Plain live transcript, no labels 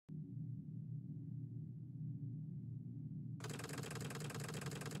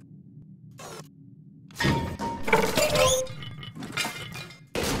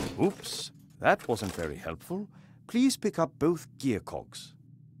Oops, that wasn't very helpful. Please pick up both gear cogs.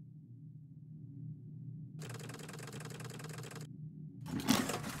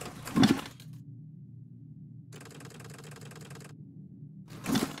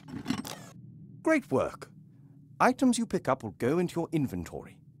 Great work! Items you pick up will go into your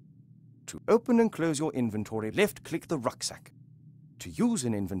inventory. To open and close your inventory, left-click the rucksack. To use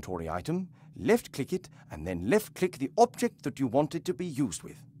an inventory item, left-click it and then left-click the object that you want it to be used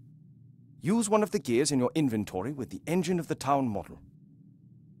with. Use one of the gears in your inventory with the engine of the town model.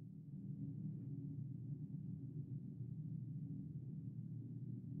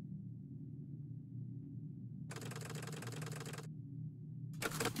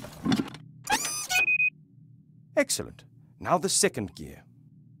 Excellent. Now the second gear.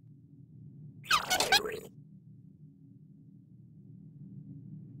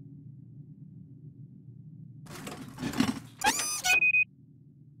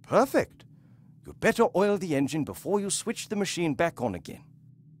 Perfect. You'd better oil the engine before you switch the machine back on again.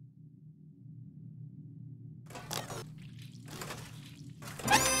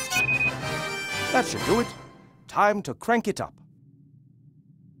 That should do it. Time to crank it up.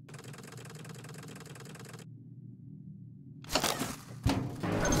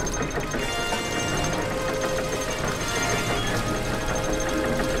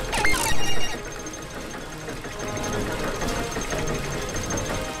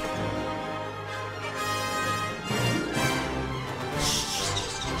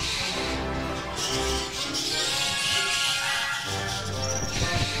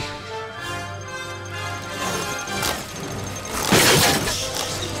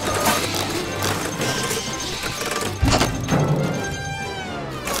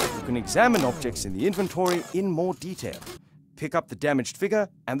 Examine objects in the inventory in more detail. Pick up the damaged figure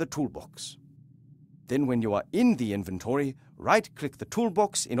and the toolbox. Then when you are in the inventory, right-click the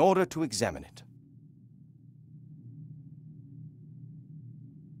toolbox in order to examine it.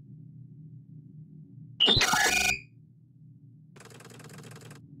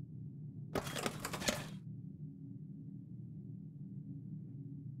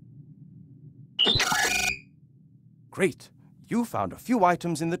 Great! You found a few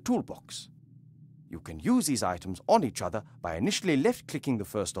items in the toolbox. You can use these items on each other by initially left-clicking the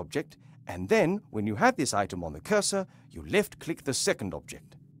first object, and then, when you have this item on the cursor, you left-click the second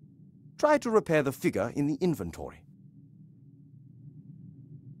object. Try to repair the figure in the inventory.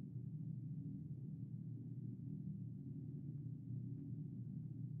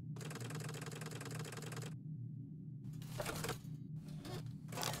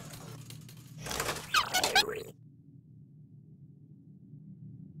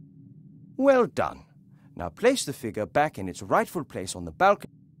 Well done. Now place the figure back in its rightful place on the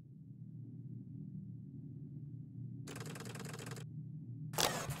balcony.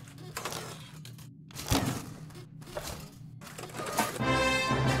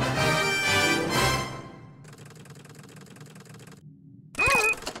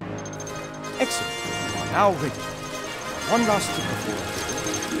 Excellent. You are now ready. One last tip before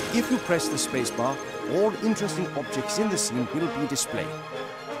you. If you press the spacebar, all interesting objects in the scene will be displayed.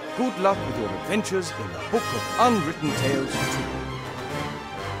 Good luck with your adventures in the Book of Unwritten Tales 2.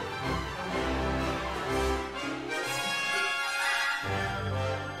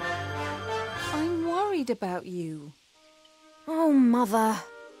 I'm worried about you. Oh, Mother.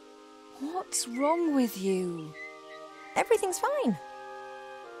 What's wrong with you? Everything's fine.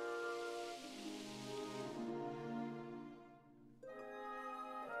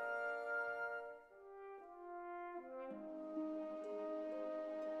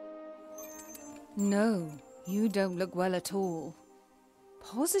 No, you don't look well at all.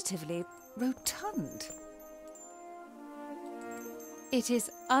 Positively rotund. It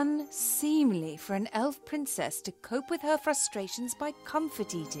is unseemly for an elf princess to cope with her frustrations by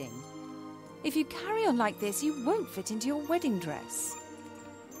comfort eating. If you carry on like this, you won't fit into your wedding dress.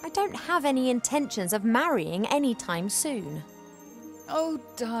 I don't have any intentions of marrying anytime soon. Oh,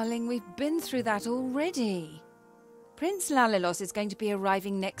 darling, we've been through that already. Prince Lalilos is going to be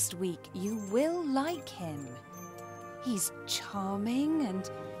arriving next week. You will like him. He's charming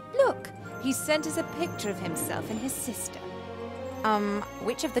and... Look, he sent us a picture of himself and his sister.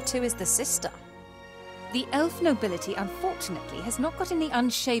 Which of the two is the sister? The elf nobility, unfortunately, has not got any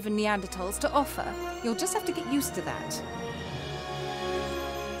unshaven Neanderthals to offer. You'll just have to get used to that.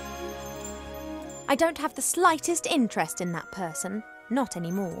 I don't have the slightest interest in that person. Not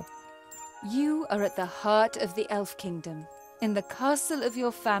anymore. You are at the heart of the Elf Kingdom, in the castle of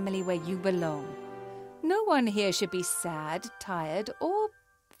your family where you belong. No one here should be sad, tired, or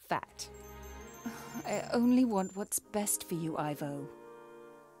fat. I only want what's best for you, Ivo.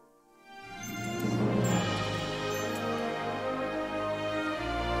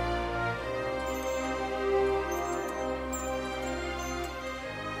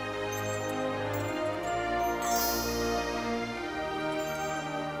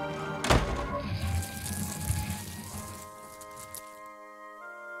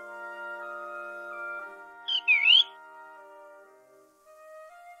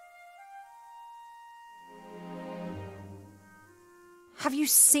 Have you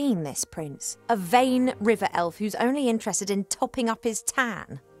seen this prince? A vain river elf who's only interested in topping up his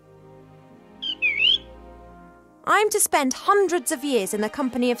tan. I'm to spend hundreds of years in the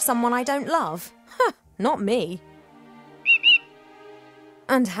company of someone I don't love? Huh, not me.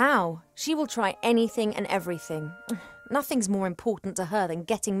 And how? She will try anything and everything. Nothing's more important to her than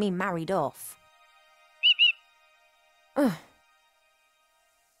getting me married off. Ugh.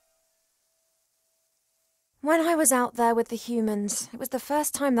 When I was out there with the humans, it was the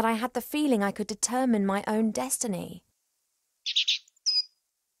first time that I had the feeling I could determine my own destiny.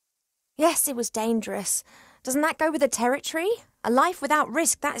 Yes, it was dangerous. Doesn't that go with the territory? A life without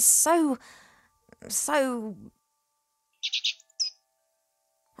risk, that is so...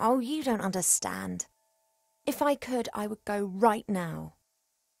 Oh, you don't understand. If I could, I would go right now.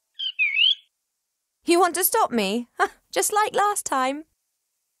 You want to stop me? Just like last time.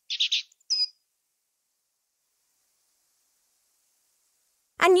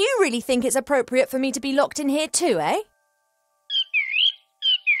 And you really think it's appropriate for me to be locked in here too, eh?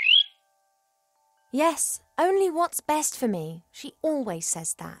 Yes, only what's best for me. She always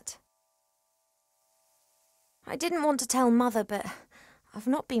says that. I didn't want to tell Mother, but I've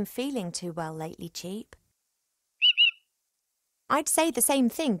not been feeling too well lately, Cheap. I'd say the same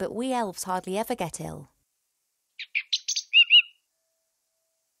thing, but we elves hardly ever get ill.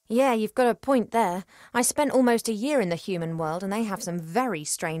 Yeah, you've got a point there. I spent almost a year in the human world and they have some very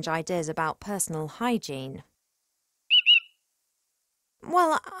strange ideas about personal hygiene.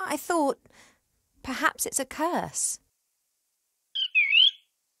 Well, I thought perhaps it's a curse.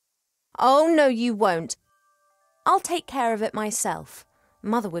 Oh, no, you won't. I'll take care of it myself.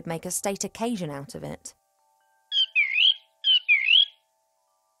 Mother would make a state occasion out of it.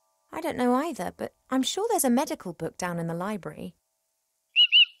 I don't know either, but I'm sure there's a medical book down in the library.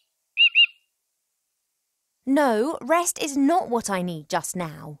 No, rest is not what I need just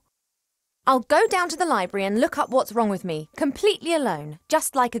now. I'll go down to the library and look up what's wrong with me, completely alone,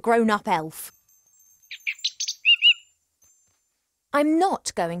 just like a grown-up elf. I'm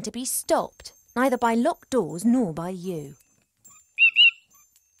not going to be stopped, neither by locked doors nor by you.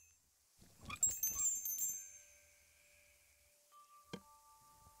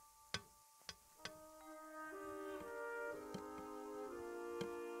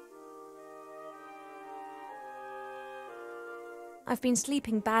 I've been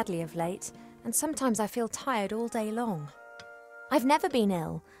sleeping badly of late, and sometimes I feel tired all day long. I've never been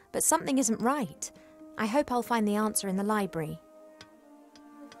ill, but something isn't right. I hope I'll find the answer in the library.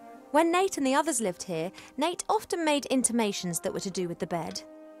 When Nate and the others lived here, Nate often made intimations that were to do with the bed.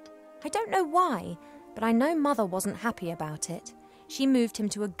 I don't know why, but I know Mother wasn't happy about it. She moved him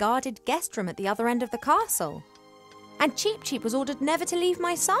to a guarded guest room at the other end of the castle. And Cheep Cheep was ordered never to leave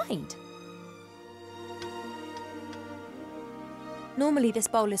my side. Normally this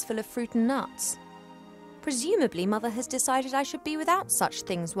bowl is full of fruit and nuts. Presumably Mother has decided I should be without such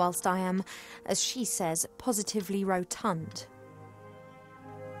things whilst I am, as she says, positively rotund.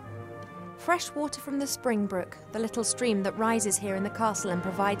 Fresh water from the spring brook, the little stream that rises here in the castle and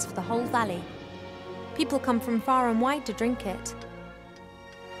provides for the whole valley. People come from far and wide to drink it.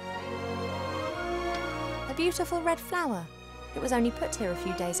 A beautiful red flower. It was only put here a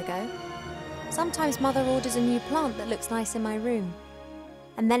few days ago. Sometimes Mother orders a new plant that looks nice in my room,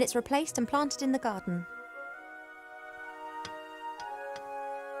 and then it's replaced and planted in the garden.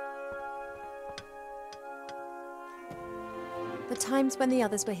 The times when the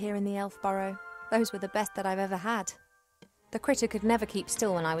others were here in the elf burrow, those were the best that I've ever had. The critter could never keep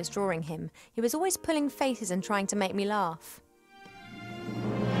still when I was drawing him. He was always pulling faces and trying to make me laugh.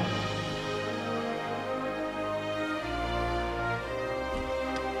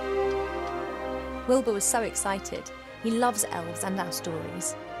 Wilbur was so excited. He loves elves and our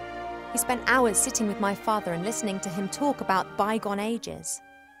stories. He spent hours sitting with my father and listening to him talk about bygone ages.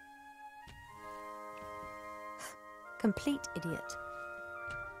 Complete idiot.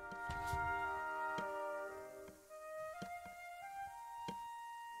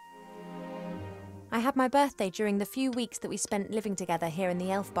 I had my birthday during the few weeks that we spent living together here in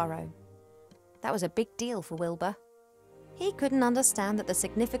the elf burrow. That was a big deal for Wilbur. He couldn't understand that the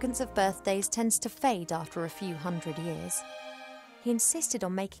significance of birthdays tends to fade after a few 100 years. He insisted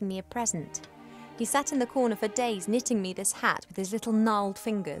on making me a present. He sat in the corner for days knitting me this hat with his little gnarled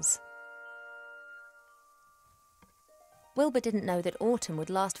fingers. Wilbur didn't know that autumn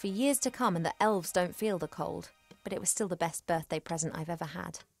would last for years to come and that elves don't feel the cold, but it was still the best birthday present I've ever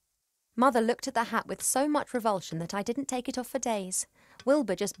had. Mother looked at the hat with so much revulsion that I didn't take it off for days.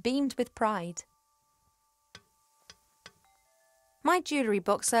 Wilbur just beamed with pride. My jewellery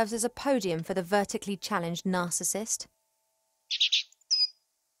box serves as a podium for the vertically challenged narcissist.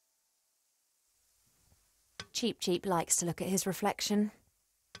 Cheep Cheep likes to look at his reflection.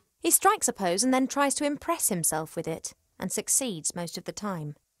 He strikes a pose and then tries to impress himself with it, and succeeds most of the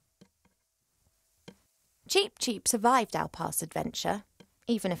time. Cheep Cheep survived our past adventure,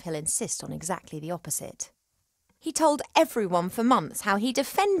 even if he'll insist on exactly the opposite. He told everyone for months how he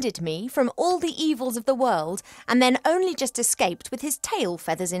defended me from all the evils of the world and then only just escaped with his tail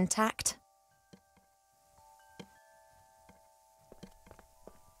feathers intact.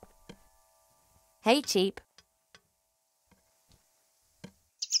 Hey, Cheep.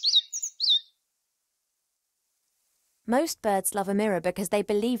 Most birds love a mirror because they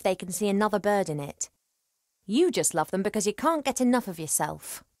believe they can see another bird in it. You just love them because you can't get enough of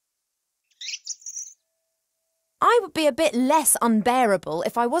yourself. I would be a bit less unbearable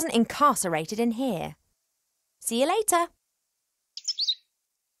if I wasn't incarcerated in here. See you later.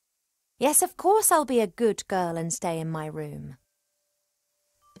 Yes, of course I'll be a good girl and stay in my room.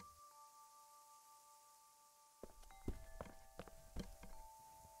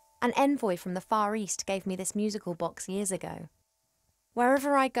 An envoy from the Far East gave me this musical box years ago.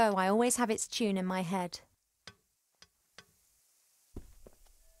 Wherever I go, I always have its tune in my head.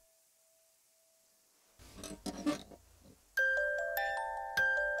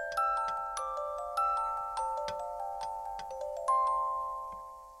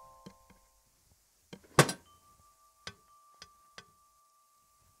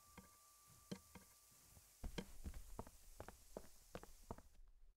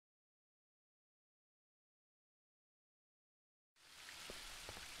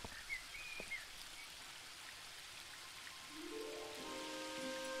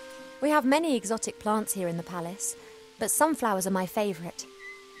 We have many exotic plants here in the palace, but sunflowers are my favourite.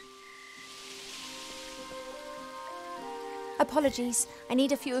 Apologies, I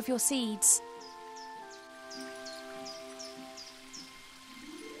need a few of your seeds.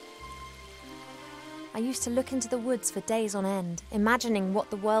 I used to look into the woods for days on end, imagining what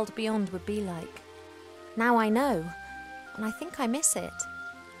the world beyond would be like. Now I know, and I think I miss it.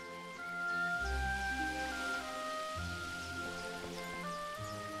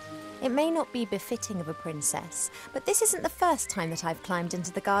 It may not be befitting of a princess, but this isn't the first time that I've climbed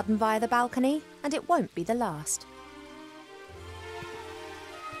into the garden via the balcony, and it won't be the last.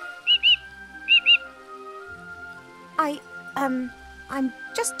 I'm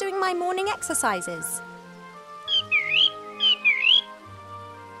just doing my morning exercises.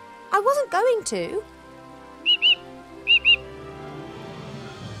 I wasn't going to.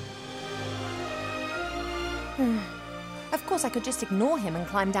 Of course, I could just ignore him and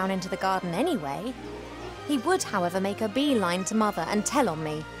climb down into the garden anyway. He would, however, make a beeline to Mother and tell on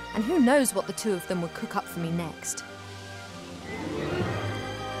me, and who knows what the two of them would cook up for me next.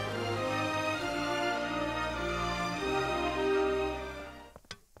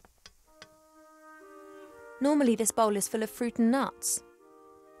 Normally this bowl is full of fruit and nuts.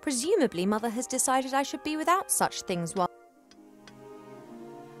 Presumably Mother has decided I should be without such things while...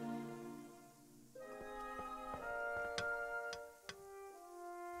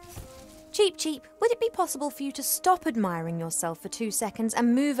 Cheep Cheep, would it be possible for you to stop admiring yourself for 2 seconds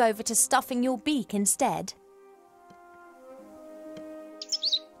and move over to stuffing your beak instead?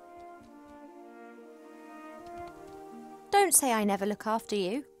 Don't say I never look after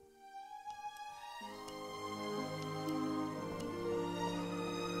you.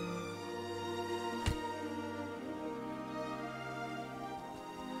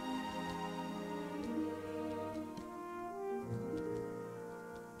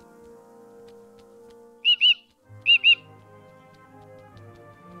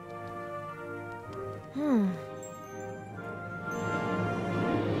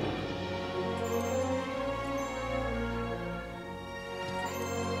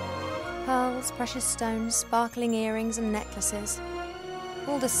 Pearls, precious stones, sparkling earrings and necklaces.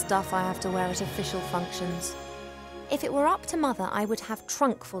 All the stuff I have to wear at official functions. If it were up to Mother, I would have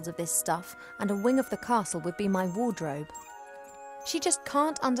trunkfuls of this stuff, and a wing of the castle would be my wardrobe. She just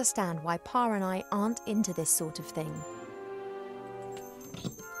can't understand why Pa and I aren't into this sort of thing.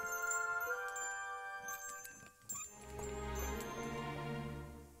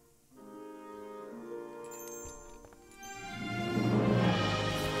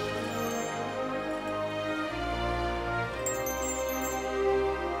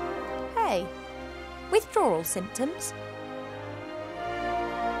 pastoral symptoms.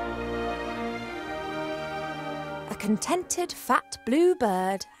 A contented fat blue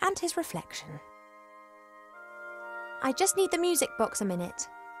bird and his reflection. I just need the music box a minute.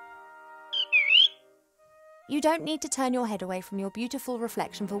 You don't need to turn your head away from your beautiful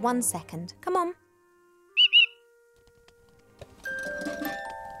reflection for 1 second. Come on.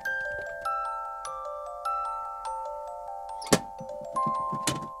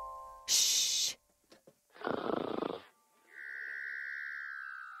 Shh.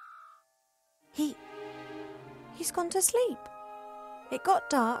 He's gone to sleep. It got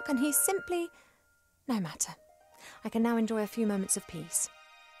dark and he's simply... No matter. I can now enjoy a few moments of peace.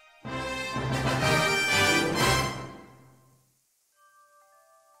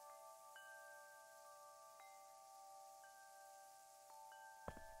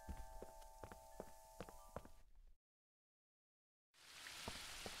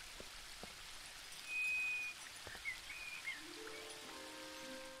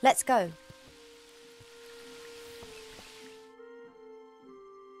 Let's go.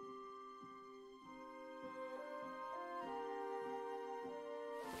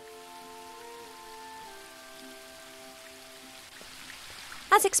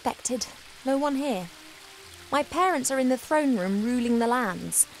 As expected, no one here. My parents are in the throne room ruling the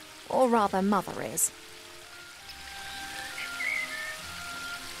lands, or rather Mother is.